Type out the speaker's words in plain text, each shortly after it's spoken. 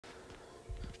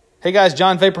Hey guys,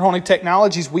 John Vapor Honing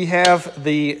Technologies. We have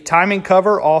the timing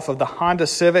cover off of the Honda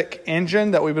Civic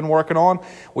engine that we've been working on.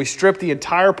 We stripped the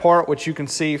entire part, which you can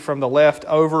see from the left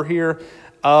over here,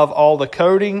 of all the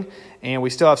coating, and we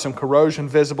still have some corrosion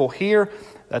visible here.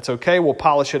 That's okay, we'll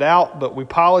polish it out, but we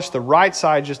polished the right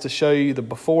side just to show you the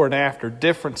before and after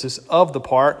differences of the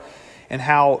part and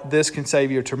how this can save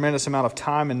you a tremendous amount of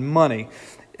time and money.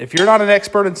 If you're not an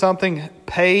expert in something,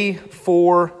 pay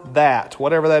for that,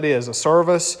 whatever that is, a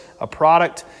service, a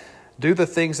product. Do the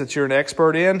things that you're an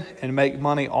expert in and make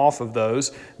money off of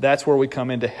those. That's where we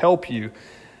come in to help you.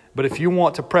 But if you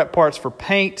want to prep parts for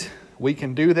paint, we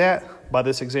can do that. By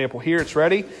this example here, it's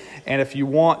ready. And if you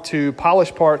want to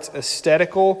polish parts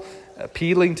aesthetical,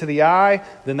 appealing to the eye,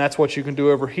 then that's what you can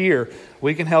do over here.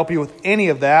 We can help you with any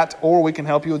of that, or we can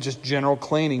help you with just general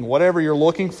cleaning. Whatever you're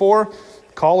looking for,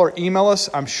 call or email us.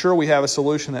 I'm sure we have a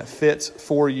solution that fits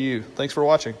for you. Thanks for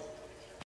watching.